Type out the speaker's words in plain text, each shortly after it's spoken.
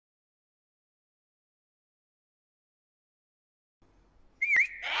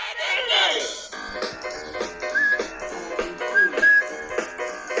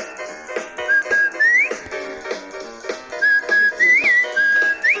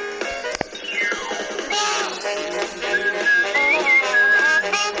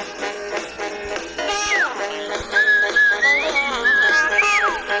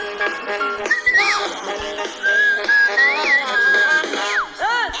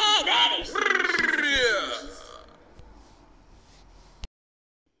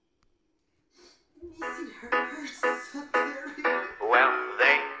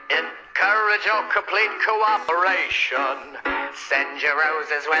complete cooperation. Send your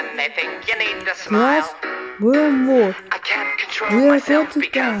roses when they think you need to smile. We're more. I can't control myself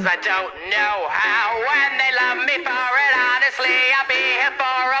because I don't know how. When they love me for it, honestly, I'll be here for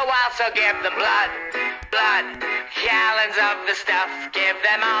a while. So give them blood, gallons of the stuff. Give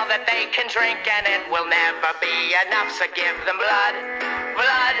them all that they can drink, and it will never be enough. So give them blood.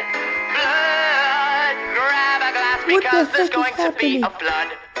 Grab a glass because there's going to be a flood.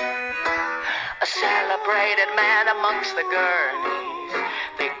 A celebrated man amongst the gurneys.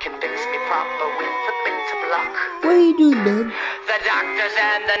 They can fix me proper with a bit of luck. What are you doing, man? The doctors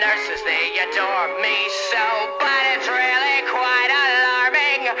and the nurses, they adore me so. But it's really quite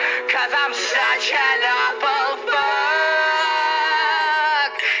alarming, 'cause I'm such an awful fuck.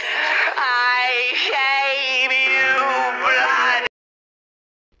 I gave you blood.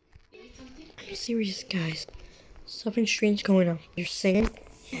 I'm serious, guys. Something strange going on. You're singing?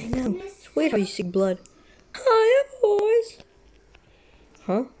 Yeah, I know. It's weird how you sing blood. Hiya, boys.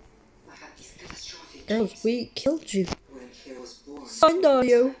 Huh? Girls, we killed you. I know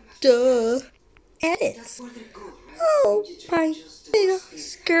you. Duh. Edits. Oh, my big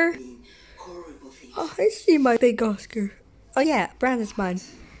Oscar. Oh, I see my big Oscar. Oh yeah, Brandon's mine.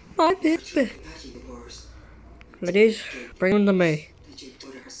 My big. Ladies, bring them to me.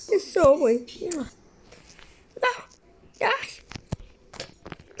 It's so weird. No. Yes.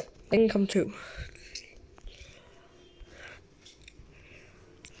 They can come too.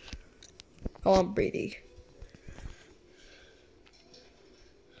 Come on, Brady.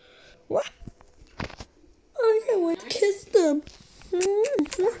 What? I can't wait to kiss them.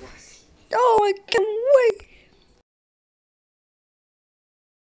 Oh, I can't wait.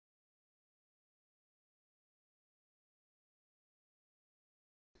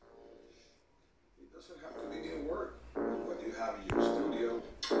 It doesn't have to be new work. What you have in your studio.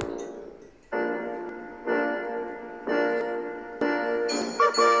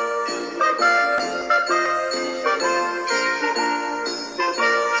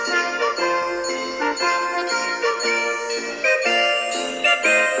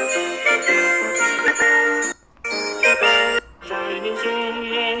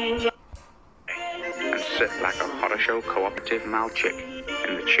 Sit like a horror show cooperative malchick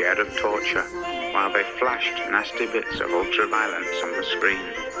in the chair of torture while they flashed nasty bits of ultra-violence on the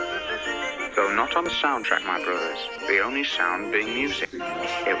screen. Though not on the soundtrack, my brothers, the only sound being music.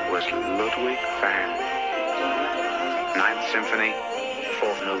 It was Ludwig van. Ninth Symphony,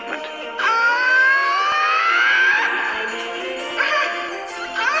 Fourth Movement.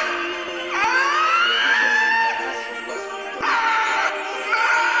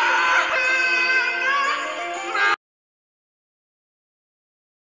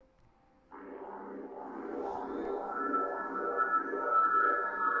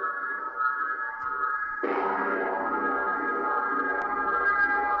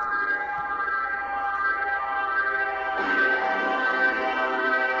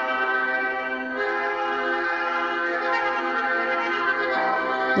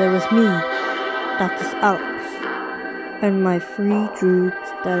 There was me, that is Alex, and my three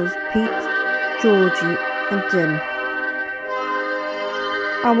druids, that is Pete, Georgie, and Tim.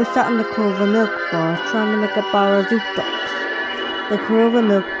 I was sat in the Clover Milk Bar trying to make a bar of Zoot Dogs. The Clover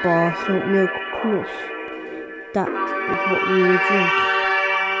Milk Bar sold milk plus. That is what we would drink.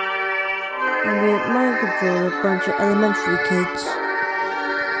 And we had mind control a bunch of elementary kids.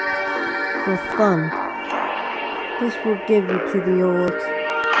 For fun. This will give you to the old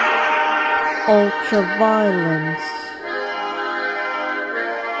ultra-violence.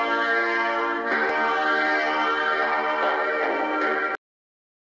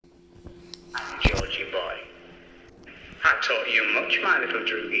 Georgie boy, I taught you much, my little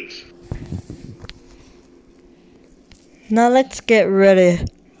droogies. Now let's get ready,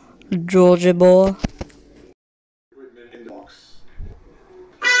 Georgie boy.